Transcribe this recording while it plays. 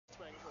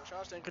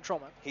Shaw's in control,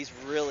 man. He's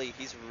really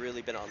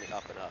been on the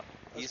up and up.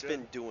 He's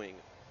been doing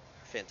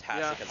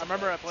fantastic. Yeah, as I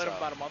remember player, I played him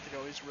about a month ago.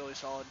 He's really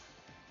solid.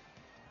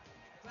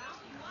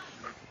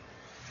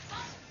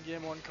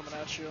 Game 1 coming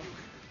at you.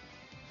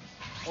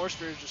 Horse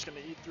Spear is just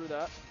going to eat through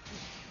that.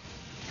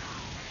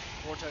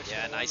 Vortex.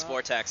 Yeah, nice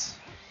Vortex.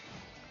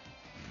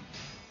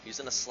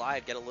 Using a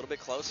slide, get a little bit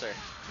closer.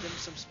 Give him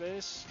some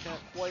space. Can't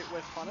quite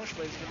with punish,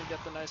 but he's going to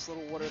get the nice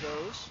little what are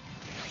those.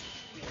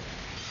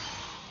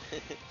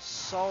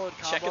 Solid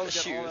combo. Checking the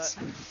shoes.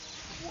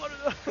 What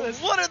are those?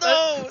 What are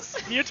those?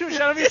 Mewtwo,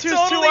 Shadow Mewtwo is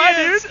totally too wide,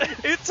 is.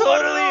 dude. It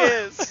totally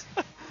is.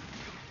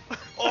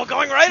 Oh,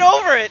 going right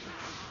over it.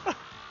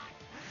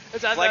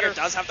 Flegar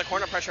does have the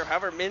corner pressure.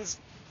 However, Min's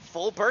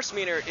full burst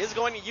meter is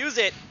going to use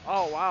it.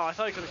 Oh, wow. I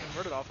thought he could have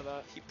converted off of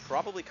that. He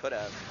probably could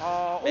have.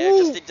 Man, I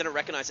just didn't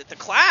recognize it. The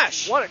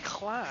clash. What a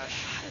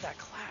clash. How did that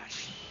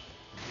clash?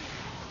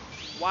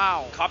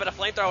 Wow. Caught it a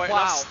flamethrower.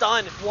 Wow. Enough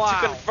stun Wow.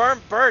 to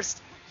confirm burst.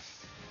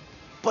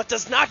 But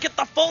does not get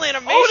the full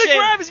animation. Oh, the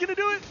grab is going to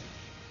do it.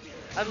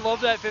 I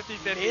love that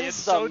 50-50. It's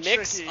so the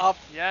mix tricky. up.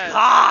 Yes.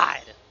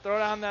 God. Throw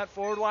down that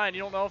forward line.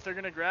 You don't know if they're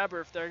going to grab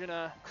or if they're going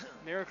to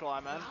Miracle Eye,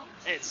 man.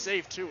 Hey, it's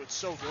safe, too. It's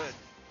so good.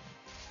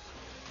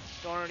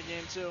 Going into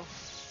game 2.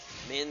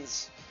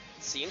 Mins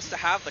seems to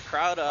have the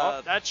crowd,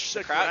 that's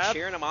the crowd grab.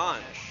 cheering him on.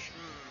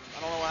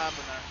 I don't know what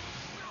happened there.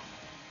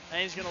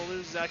 And he's going to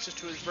lose his access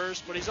to his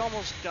burst, but he's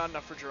almost got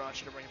enough for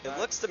Jirachi to bring it back. It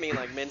looks to me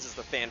like Mins is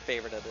the fan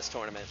favorite of this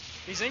tournament.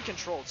 He's in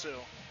control, too.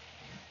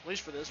 At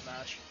least for this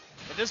match.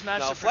 If this match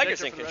No, is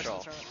Flegar's in for the rest control.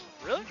 of the tournament.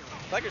 Really?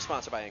 Flegar's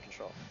sponsored by In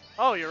Control.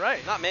 Oh, you're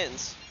right. Not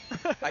Mins.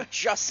 I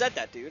just said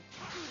that, dude.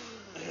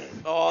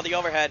 Oh, the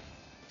overhead.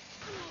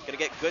 Gonna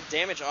get good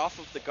damage off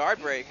of the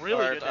guard break.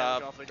 Really or, good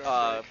damage off the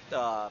guard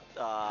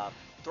break.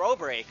 Throw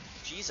break.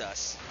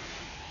 Jesus.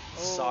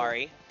 Oh.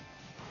 Sorry.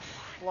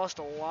 Lost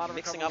a lot of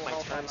Mixing up my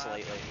recoverable health terms on that.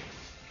 lately.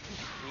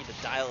 Need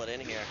to dial it in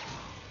here.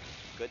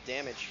 Good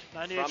damage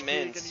 90 from HP,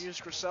 Mins. gonna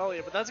use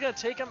Cresselia, but that's gonna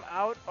take him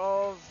out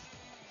of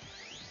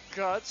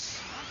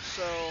Guts,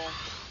 so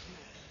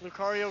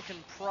Lucario can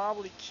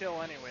probably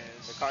kill anyways.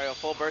 Lucario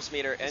full burst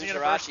meter, and he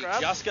gonna burst Jirachi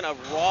grab? just gonna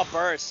raw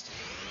burst.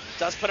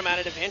 Does put him at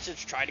an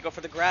advantage, try to go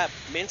for the grab.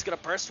 Min's gonna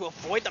burst to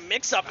avoid the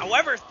mix-up,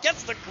 however,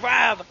 gets the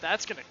grab.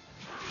 That's gonna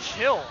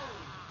kill.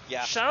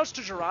 Yeah. Shoutouts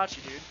to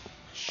Jirachi, dude.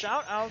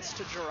 Shoutouts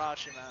to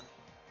Jirachi, man.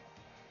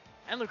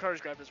 And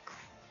Lucario's grab is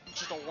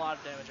just a lot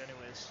of damage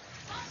anyways.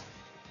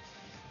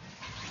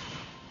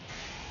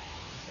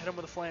 Hit him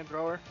with a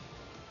flamethrower.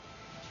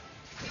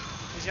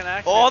 He's gonna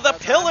activate. Oh, the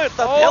pillar!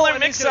 The pillar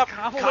mix-up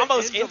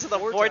combos into into the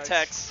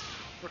vortex.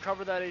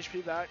 Recover that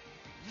HP back.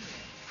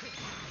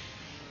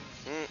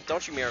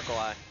 Don't you Miracle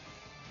Eye.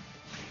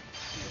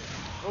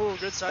 Oh,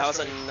 good side That was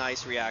strike. a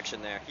nice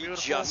reaction there. He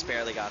Beautiful. just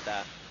barely got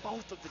that.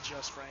 Both of the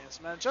Just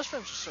Frames, man. Just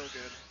Frames are so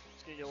good.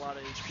 He's gonna get a lot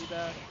of HP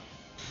back.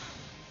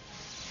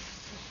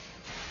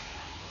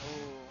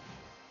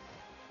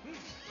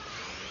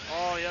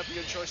 Oh, yep,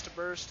 good choice to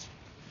burst.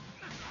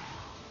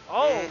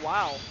 Oh,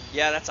 wow.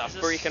 Yeah, that's a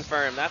free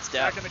confirm. That's Is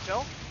that death. gonna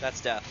kill?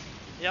 That's death.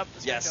 Yep,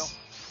 it's gonna kill. Yes.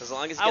 As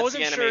long as he I gets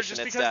wasn't the sure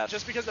animation, it's death.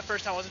 just because the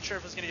first time I wasn't sure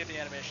if it was gonna get the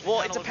animation. Well,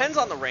 it kinda looked depends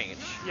like on the range.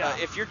 Yeah.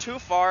 If you're too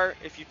far,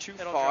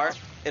 drop.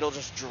 it'll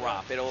just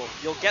drop.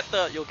 You'll get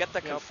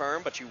the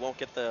confirm, but you won't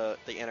get the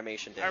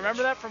animation damage. I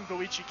remember that from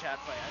Goichi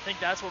Catfight. I think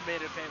that's what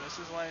made it famous.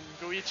 Is when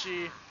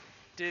Goichi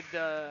did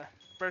the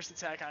burst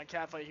attack on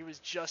Catfight. He was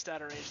just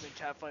out of range, and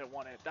then Catfight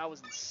won it. That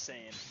was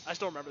insane. I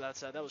still remember that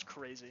set. That was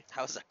crazy.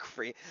 That was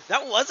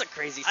a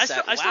crazy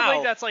set. I still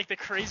think that's like the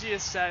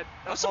craziest set.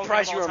 I'm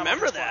surprised you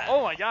remember that.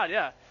 Oh my god,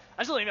 yeah.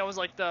 I still think that was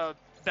like the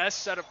best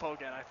set of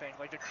Pokken, I think.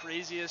 Like the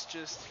craziest,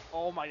 just,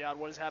 oh my god,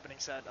 what is happening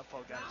set of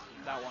Pokken.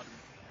 That one.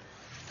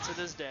 To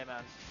this day,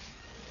 man.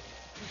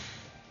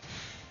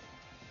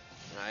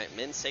 Alright,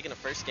 Min's taking the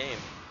first game.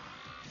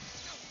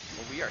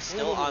 Well, we are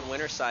still on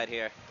winner's side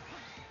here.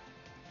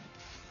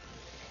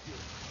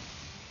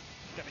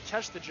 Gonna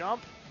catch the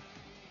jump.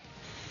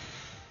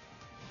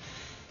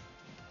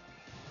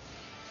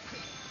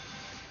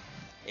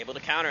 Able to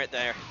counter it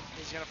there.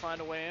 He's gonna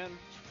find a way in.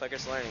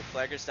 Flegar's learning.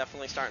 Flegar's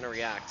definitely starting to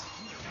react.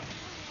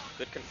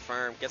 Good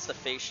confirm. Gets the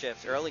phase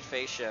shift. Early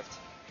phase shift.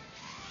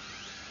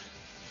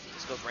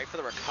 Just goes right for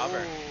the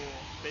recover.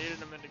 Oh, baited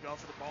him into going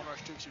for the bone rush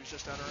too because he was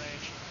just out of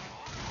range.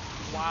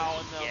 Wow,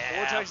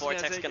 and the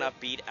Vortex gonna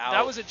beat out.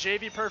 That was a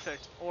JV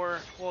perfect. Or,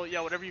 well,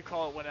 yeah, whatever you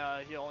call it when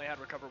he only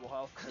had recoverable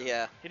health.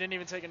 Yeah. He didn't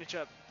even take any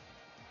chip.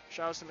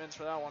 Shout out to Mins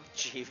for that one.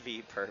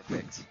 JV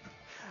perfect.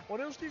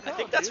 What else do you call it? I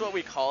think that's what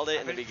we called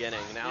it in the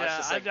beginning. Now it's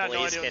just like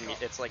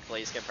Blaziken. It's like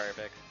Blaziken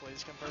perfect.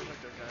 Blaziken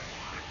perfect, okay.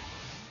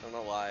 I don't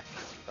know why,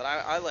 but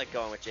I like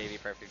going with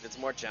JV perfect. It's a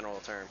more general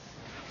term.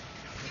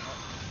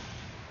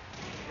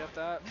 You get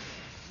that?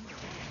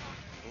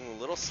 Ooh,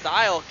 little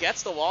style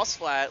gets the wall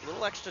splat.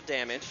 Little extra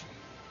damage.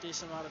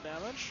 Decent amount of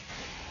damage.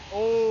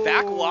 Oh.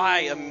 Back Y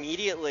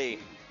immediately.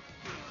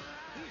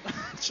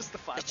 It's just the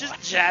 5.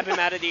 Just jab him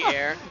out of the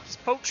air.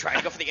 Just poke. Try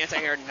to go for the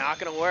anti-air. Not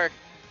gonna work.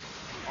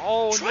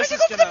 Oh, Try to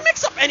go for the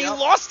mix-up, and he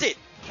lost it.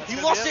 He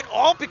lost it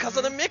all because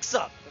of the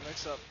mix-up. The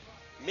mix-up.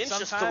 Min's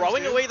just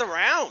throwing away the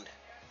round.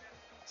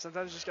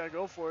 Sometimes you just gotta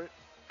go for it.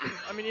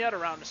 I mean, he had a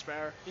round to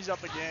spare. He's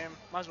up a game.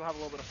 Might as well have a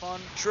little bit of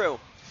fun. True.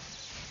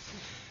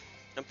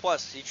 And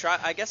plus,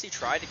 I guess he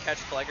tried to catch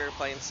Flegar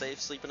playing safe,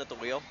 sleeping at the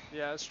wheel.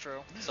 Yeah, that's true.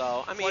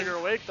 So, I mean... Flegar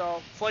awake,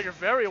 though. Flegar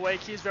very awake.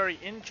 He's very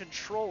in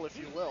control, if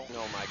you will.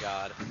 Oh, my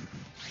God.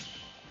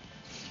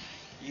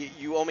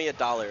 You owe me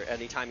 $1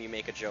 anytime you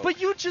make a joke.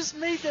 But you just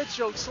made that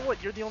joke, so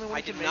what? You're the only one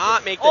who can make it. I did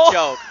not make the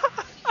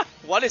joke.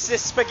 What is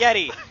this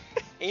spaghetti?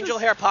 Angel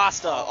hair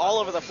pasta all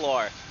over the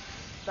floor.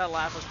 That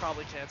laugh was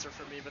probably cancer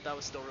for me, but that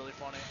was still really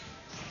funny.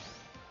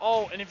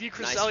 Oh, and if you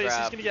Crescelius, Nice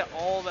he's going to get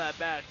all that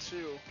back,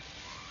 too.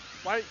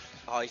 Why?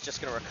 Oh, he's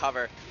just going to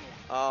recover.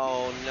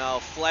 Oh, no.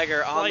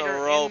 Flegar on the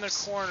ropes. In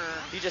the corner.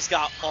 He just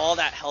got all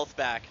that health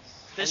back.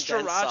 This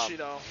Jirachi,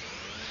 though.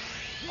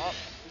 Oh,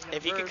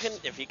 if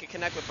he could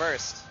connect with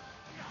Burst,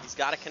 he's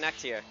got to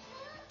connect here.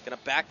 Going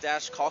to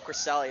backdash, call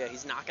Cresselia.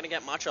 He's not going to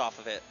get much off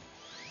of it.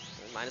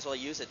 Might as well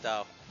use it,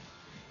 though.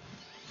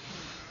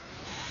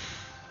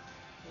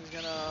 He's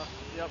going to,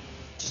 yep.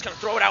 Just going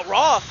to throw it out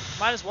raw.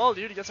 Might as well,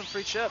 dude. You get some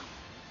free chip.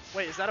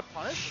 Wait, is that a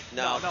punish?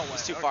 No, no way.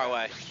 He's too far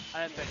away.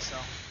 I didn't think so.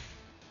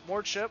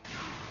 More chip,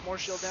 more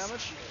shield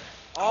damage.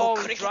 Oh,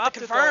 he couldn't dropped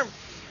get the confirm.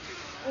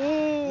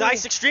 Ooh.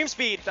 Nice extreme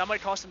speed. That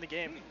might cost him the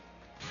game.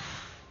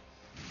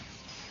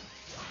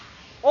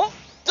 Oh!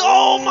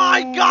 Oh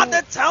my God!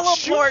 The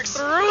teleport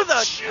through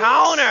the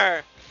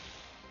counter.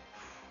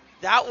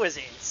 That was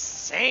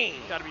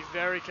insane. Got to be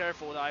very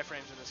careful with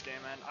iframes in this game,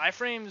 man.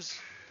 Iframes,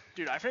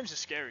 dude, iframes is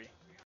scary.